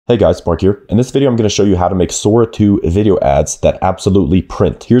Hey guys, Mark here. In this video, I'm going to show you how to make Sora 2 video ads that absolutely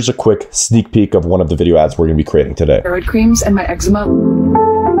print. Here's a quick sneak peek of one of the video ads we're going to be creating today. Steroid creams and my eczema.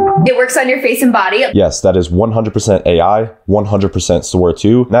 It works on your face and body. Yes, that is 100% AI, 100% Sora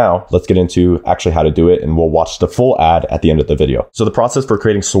 2. Now, let's get into actually how to do it, and we'll watch the full ad at the end of the video. So the process for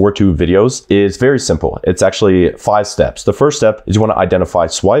creating Sora 2 videos is very simple. It's actually 5 steps. The first step is you want to identify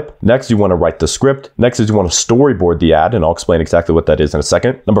swipe. Next, you want to write the script. Next is you want to storyboard the ad, and I'll explain exactly what that is in a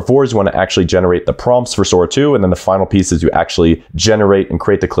second. Number 4 is you want to actually generate the prompts for Sora 2, and then the final piece is you actually generate and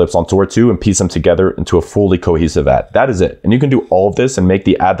create the clips on Sora 2 and piece them together into a fully cohesive ad. That is it. And you can do all of this and make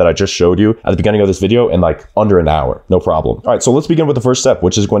the ad that I just showed you at the beginning of this video in like under an hour, no problem. All right, so let's begin with the first step,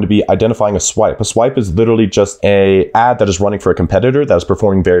 which is going to be identifying a swipe. A swipe is literally just an ad that is running for a competitor that is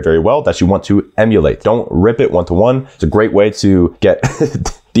performing very, very well that you want to emulate. Don't rip it one-to-one. It's a great way to get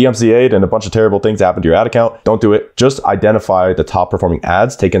DMCA'd and a bunch of terrible things happen to your ad account. Don't do it. Just identify the top performing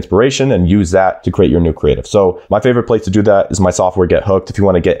ads, take inspiration, and use that to create your new creative. So my favorite place to do that is my software, Get Hooked. If you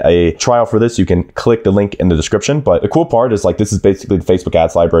want to get a trial for this, you can click the link in the description. But the cool part is like, this is basically the Facebook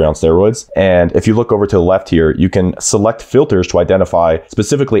ads library on steroids. And if you look over to the left here, you can select filters to identify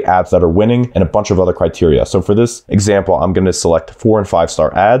specifically ads that are winning and a bunch of other criteria. So for this example, I'm going to select 4- and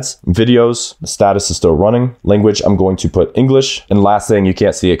 5-star ads. Videos, the status is still running. Language, I'm going to put English. And last thing, you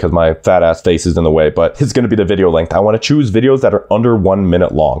can't see it because my fat ass face is in the way, but it's going to be the video length. I want to choose videos that are under 1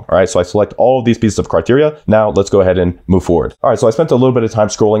 minute long. All right, so I select all of these pieces of criteria. Now let's go ahead and move forward. All right, so I spent a little bit of time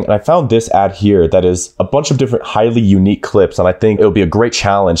scrolling and I found this ad here that is a bunch of different highly unique clips, and I think it'll be a great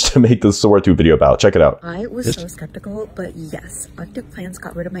challenge to make this Sora 2 video about. Check it out. I was so skeptical, but yes, Arctic plants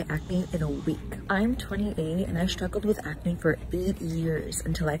got rid of my acne in a week. I'm 28 and I struggled with acne for 8 years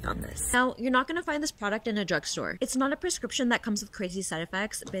until I found this. Now, you're not going to find this product in a drugstore. It's not a prescription that comes with crazy side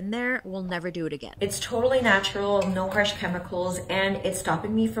effects. Been there, will never do it again. It's totally natural, no harsh chemicals, and it's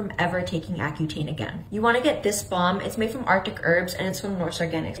stopping me from ever taking Accutane again. You want to get this balm. It's made from Arctic herbs and it's from Norse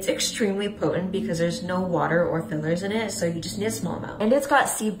Organics. It's extremely potent because there's no water or fillers in it, so you just need a small amount. And it's got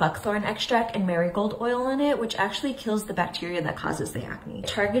sea buckthorn extract and marigold oil in it, which actually kills the bacteria that causes the acne. It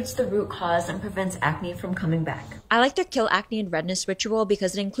targets the root cause and prevents acne from coming back. I like to kill acne and redness ritual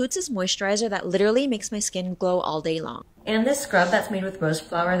because it includes this moisturizer that literally makes my skin glow all day long. And this scrub that's made with rose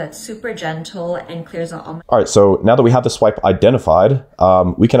flower that's super gentle and clears out all my... All right, so now that we have the swipe identified,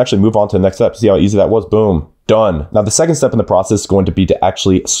 we can actually move on to the next step. See how easy that was? Boom. Done. Now, the second step in the process is going to be to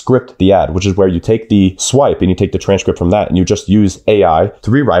actually script the ad, which is where you take the swipe and you take the transcript from that and you just use AI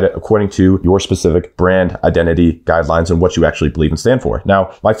to rewrite it according to your specific brand identity guidelines and what you actually believe and stand for.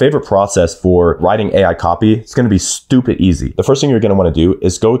 Now, my favorite process for writing AI copy, it's going to be stupid easy. The first thing you're going to want to do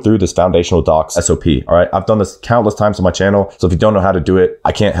is go through this foundational docs SOP. All right. I've done this countless times on my channel. So if you don't know how to do it,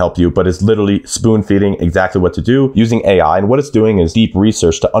 I can't help you, but it's literally spoon feeding exactly what to do using AI. And what it's doing is deep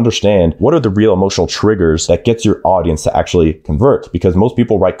research to understand what are the real emotional triggers that gets your audience to actually convert, because most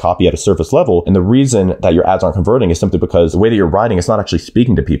people write copy at a surface level. And the reason that your ads aren't converting is simply because the way that you're writing is not actually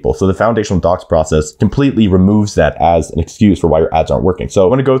speaking to people. So the foundational docs process completely removes that as an excuse for why your ads aren't working. So I'm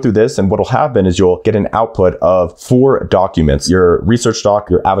going to go through this, and what'll happen is you'll get an output of 4 documents: your research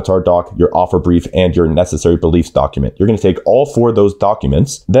doc, your avatar doc, your offer brief, and your necessary beliefs document. You're going to take all 4 of those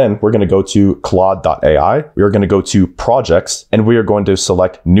documents. Then we're going to go to Claude.ai. We are going to go to projects, and we are going to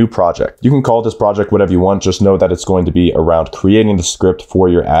select new project. You can call this project whatever you want. Just know that it's going to be around creating the script for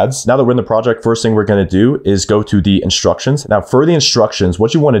your ads. Now that we're in the project, first thing we're going to do is go to the instructions. Now for the instructions,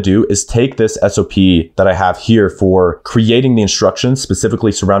 what you want to do is take this SOP that I have here for creating the instructions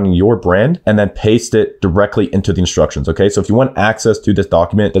specifically surrounding your brand and then paste it directly into the instructions. Okay. So if you want access to this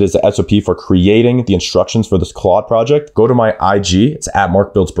document that is the SOP for creating the instructions for this Claude project, go to my IG, it's at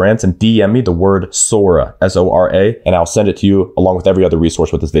Mark Builds Brands, and DM me the word Sora, S-O-R-A, and I'll send it to you along with every other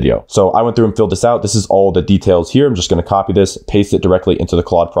resource with this video. So I went through and filled this out. This is all the details here. I'm just going to copy this, paste it directly into the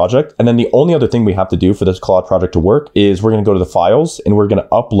Claude project. And then the only other thing we have to do for this Claude project to work is we're going to go to the files and we're going to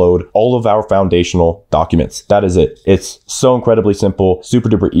upload all of our foundational documents. That is it. It's so incredibly simple, super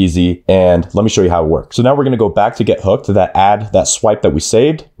duper easy. And let me show you how it works. So now we're going to go back to Get Hooked to that ad, that swipe that we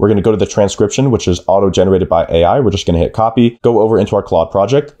saved. We're going to go to the transcription, which is auto generated by AI. We're just going to hit copy, go over into our Claude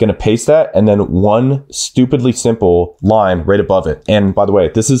project, going to paste that, and then one stupidly simple line right above it. And by the way,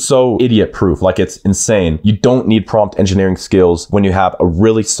 this is so idiot proof, like it's insane. saying you don't need prompt engineering skills when you have a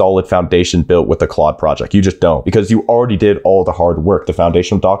really solid foundation built with the Claude project. You just don't, because you already did all the hard work. The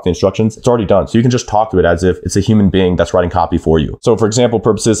foundational doc, the instructions, it's already done. So you can just talk to it as if it's a human being that's writing copy for you. So for example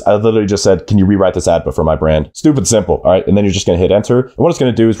purposes, I literally just said, can you rewrite this ad book for my brand? Stupid simple, all right? And then you're just gonna hit enter. And what it's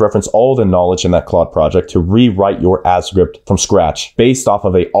gonna do is reference all the knowledge in that Claude project to rewrite your ad script from scratch based off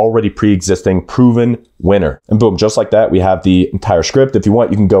of a already pre-existing proven winner. And boom, just like that, we have the entire script. If you want,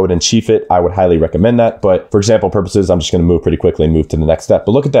 you can go ahead and chief it. I would highly recommend that. But for example purposes, I'm just going to move pretty quickly and move to the next step.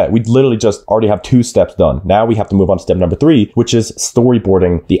 But look at that. We literally just already have 2 steps done. Now we have to move on to step number 3, which is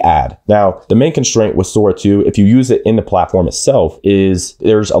storyboarding the ad. Now, the main constraint with Sora 2, if you use it in the platform itself, is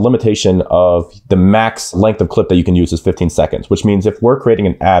there's a limitation of the max length of clip that you can use is 15 seconds, which means if we're creating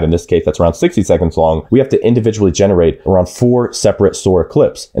an ad, in this case, that's around 60 seconds long, we have to individually generate around 4 separate Sora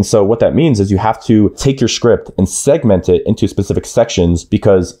clips. And so what that means is you have to take your script and segment it into specific sections,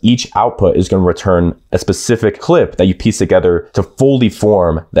 because each output is going to return a specific clip that you piece together to fully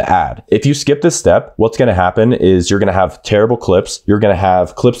form the ad. If you skip this step, what's going to happen is you're going to have terrible clips. You're going to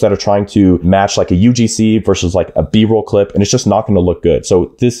have clips that are trying to match like a UGC versus like a B-roll clip, and it's just not going to look good.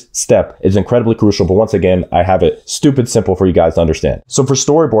 So this step is incredibly crucial, but once again, I have it stupid simple for you guys to understand. So for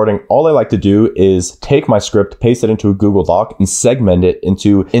storyboarding, all I like to do is take my script, paste it into a Google Doc, and segment it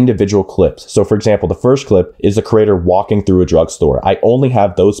into individual clips. So for example, the first clip is a creator walking through a drugstore. I only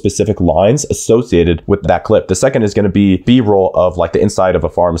have those specific lines associated with that clip. The second is going to be B-roll of like the inside of a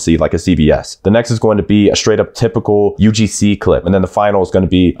pharmacy, like a CVS. The next is going to be a straight up typical UGC clip. And then the final is going to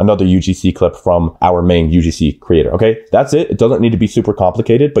be another UGC clip from our main UGC creator. Okay, that's it. It doesn't need to be super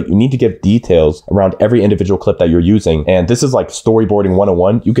complicated, but you need to give details around every individual clip that you're using. And this is like storyboarding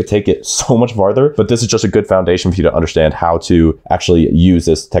 101. You could take it so much farther, but this is just a good foundation for you to understand how to actually use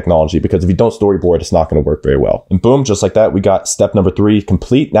this technology, because if you don't storyboard, it's not going to work very well. And boom, just like that, we got step number 3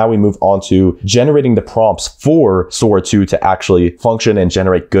 complete. Now we move on to generating the prompts for Sora 2 to actually function and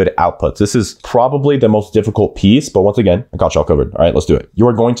generate good outputs. This is probably the most difficult piece, but once again, I got y'all covered. All right, let's do it. You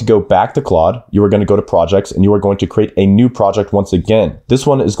are going to go back to Claude. You are going to go to projects, and you are going to create a new project once again. This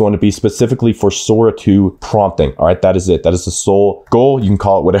one is going to be specifically for Sora 2 prompting. All right, that is it. That is the sole goal. You can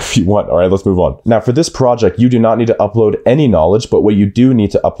call it whatever you want. All right, let's move on. Now for this project, you do not need to upload any knowledge, but what you do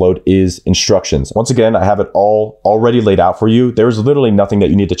need to upload is instructions. Once again, I have it all already laid out for you. There's literally nothing that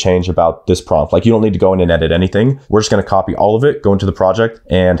you need to change about this prompt. Like you don't need to go in and edit anything. We're just going to copy all of it, go into the project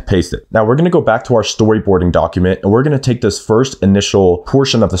and paste it. Now we're going to go back to our storyboarding document, and we're going to take this first initial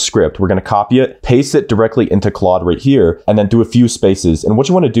portion of the script. We're going to copy it, paste it directly into Claude right here, and then do a few spaces. And what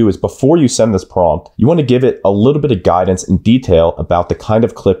you want to do is before you send this prompt, you want to give it a little bit of guidance and detail about the kind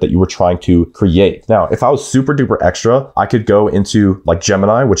of clip that you were trying to create. Now, if I was super duper extra, I could go into like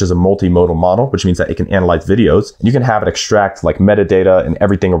Gemini, which is a multimodal model, which means that it can analyze videos, and you can have it extract like metadata and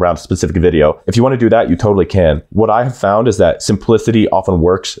everything around a specific video. If you want to do that, you totally can. What I have found is that simplicity often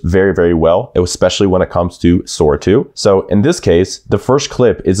works very, very well, especially when it comes to Sora 2. So in this case, the first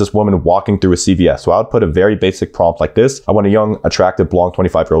clip is this woman walking through a CVS. So I would put a very basic prompt like this. I want a young, attractive, blonde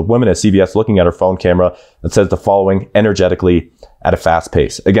 25-year-old woman at CVS looking at her phone camera that says the following energetically at a fast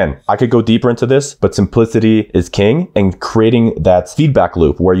pace. Again, I could go deeper into this, but simplicity is king, and creating that feedback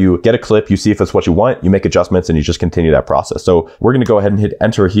loop where you get a clip, you see if it's what you want, you make adjustments, and you just continue that process. So we're going to go ahead and hit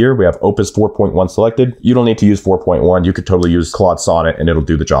enter here. We have Opus 4.1 selected. You don't need to use 4.1. You could totally use Claude Sonnet and it'll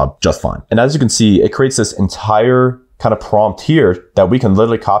do the job just fine. And as you can see, it creates this entire kind of prompt here that we can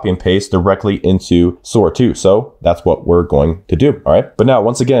literally copy and paste directly into Sora 2. So that's what we're going to do. All right. But now,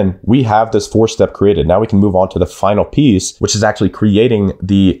 once again, we have this 4-step created. Now we can move on to the final piece, which is actually creating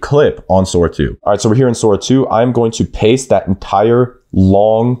the clip on Sora 2. All right. So we're here in Sora 2. I'm going to paste that entire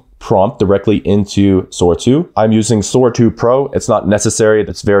long prompt directly into Sora 2. I'm using Sora 2 Pro. It's not necessary.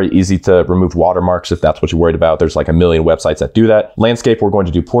 It's very easy to remove watermarks if that's what you're worried about. There's like a million websites that do that. Landscape, we're going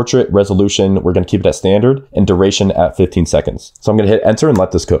to do portrait. Resolution, we're going to keep it at standard, and duration at 15 seconds. So I'm going to hit enter and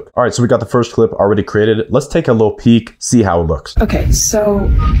let this cook. All right, so we got the first clip already created. Let's take a little peek, see how it looks. Okay, so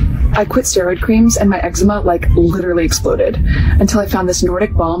I quit steroid creams and my eczema like literally exploded until I found this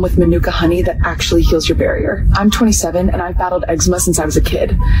Nordic balm with Manuka honey that actually heals your barrier. I'm 27 and I've battled eczema since I was a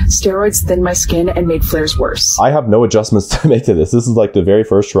kid. Steroids thinned my skin and made flares worse. I have no adjustments to make to this. This is like the very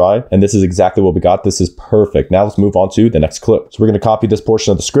first try, and this is exactly what we got. This is perfect. Now let's move on to the next clip. So we're going to copy this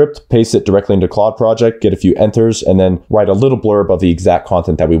portion of the script, paste it directly into Claude Project, get a few enters, and then write a little blurb of the exact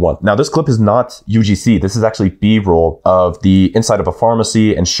content that we want. Now this clip is not UGC. This is actually B-roll of the inside of a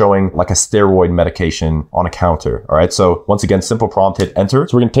pharmacy and showing like a steroid medication on a counter. All right. So once again, simple prompt, hit enter.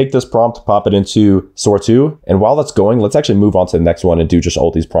 So we're going to take this prompt, pop it into Sora 2. And while that's going, let's actually move on to the next one and do just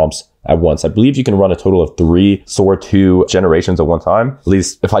all these prompts at once. I believe you can run a total of 3 Sora 2 generations at one time. At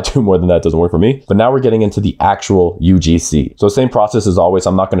least if I do more than that, it doesn't work for me. But now we're getting into the actual UGC. So same process as always.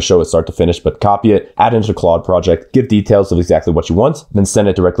 I'm not going to show it start to finish, but copy it, add it into the Claude project, give details of exactly what you want, then send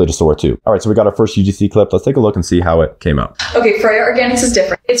it directly to Sora 2. All right, so we got our first UGC clip. Let's take a look and see how it came out. Okay, Freya Organics is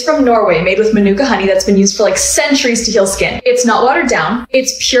different. It's from Norway, made with Manuka honey that's been used for like centuries to heal skin. It's not watered down.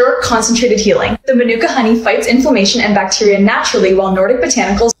 It's pure concentrated healing. The Manuka honey fights inflammation and bacteria naturally, while Nordic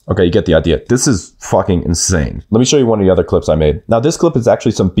botanicals... Okay, you get the idea. This is fucking insane. Let me show you one of the other clips I made. Now, this clip is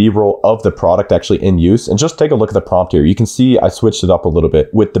actually some B-roll of the product actually in use. And just take a look at the prompt here. You can see I switched it up a little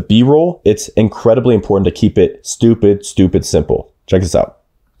bit. With the B-roll, it's incredibly important to keep it stupid simple. Check this out.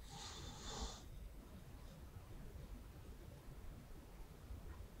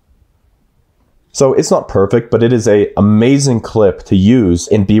 So it's not perfect, but it is an amazing clip to use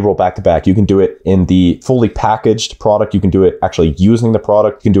in B-roll back-to-back. You can do it in the fully packaged product. You can do it actually using the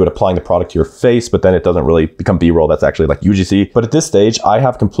product. You can do it applying the product to your face, but then it doesn't really become B-roll. That's actually like UGC. But at this stage, I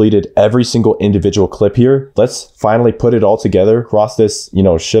have completed every single individual clip here. Let's finally put it all together, cross this,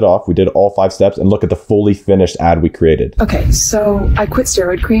 shit off. We did all 5 steps and look at the fully finished ad we created. Okay, so I quit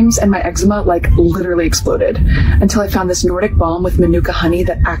steroid creams and my eczema like literally exploded until I found this Nordic balm with Manuka honey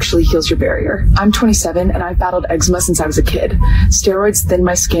that actually heals your barrier. I'm 27 and I've battled eczema since I was a kid. Steroids thinned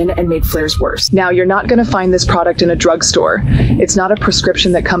my skin and made flares worse. Now, you're not going to find this product in a drugstore. It's not a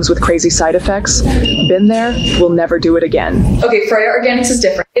prescription that comes with crazy side effects. Been there, will never do it again. Okay, Freya Organics is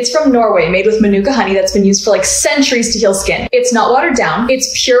different. It's from Norway, made with Manuka honey that's been used for like centuries to heal skin. It's not watered down.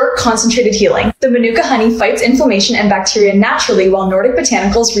 It's pure concentrated healing. The Manuka honey fights inflammation and bacteria naturally, while Nordic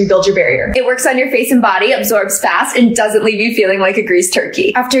botanicals rebuild your barrier. It works on your face and body, absorbs fast, and doesn't leave you feeling like a greased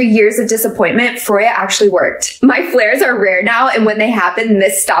turkey. After years of disappointment, Freya actually worked. My flares are rare now, and when they happen,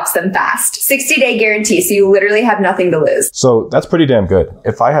 this stops them fast. 60-day guarantee, so you literally have nothing to lose. So that's pretty damn good.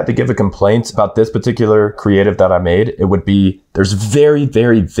 If I had to give a complaint about this particular creative that I made, it would be there's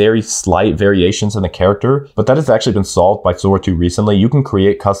very slight variations in the character, but that has actually been solved by Sora 2 recently. You can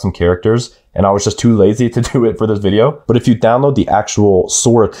create custom characters, and I was just too lazy to do it for this video. But if you download the actual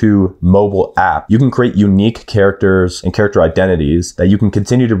Sora 2 mobile app, you can create unique characters and character identities that you can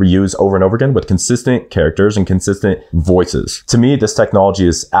continue to reuse over and over again with consistent characters and consistent voices. To me, this technology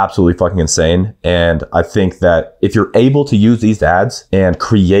is absolutely fucking insane. And I think that if you're able to use these ads and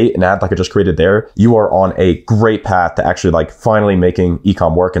create an ad like I just created there, you are on a great path to actually like finally making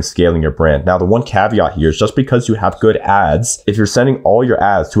ecom work and scaling your brand. Now, the one caveat here is just because you have good ads, if you're sending all your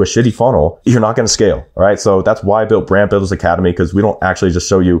ads to a shitty funnel, you're not going to scale. All right. So that's why I built Brand Builders Academy, because we don't actually just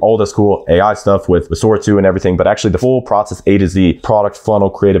show you all this cool AI stuff with Sora 2 and everything, but actually the full process A to Z, product, funnel,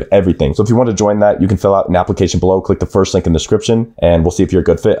 creative, everything. So if you want to join that, you can fill out an application below, click the first link in the description, and we'll see if you're a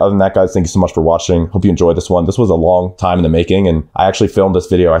good fit. Other than that, guys, thank you so much for watching. Hope you enjoyed this one. This was a long time in the making, and I actually filmed this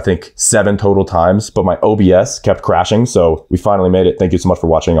video, I think 7 total times, but my OBS kept crashing. So we finally made it. Thank you so much for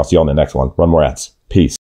watching. I'll see you on the next one. Run more ads. Peace.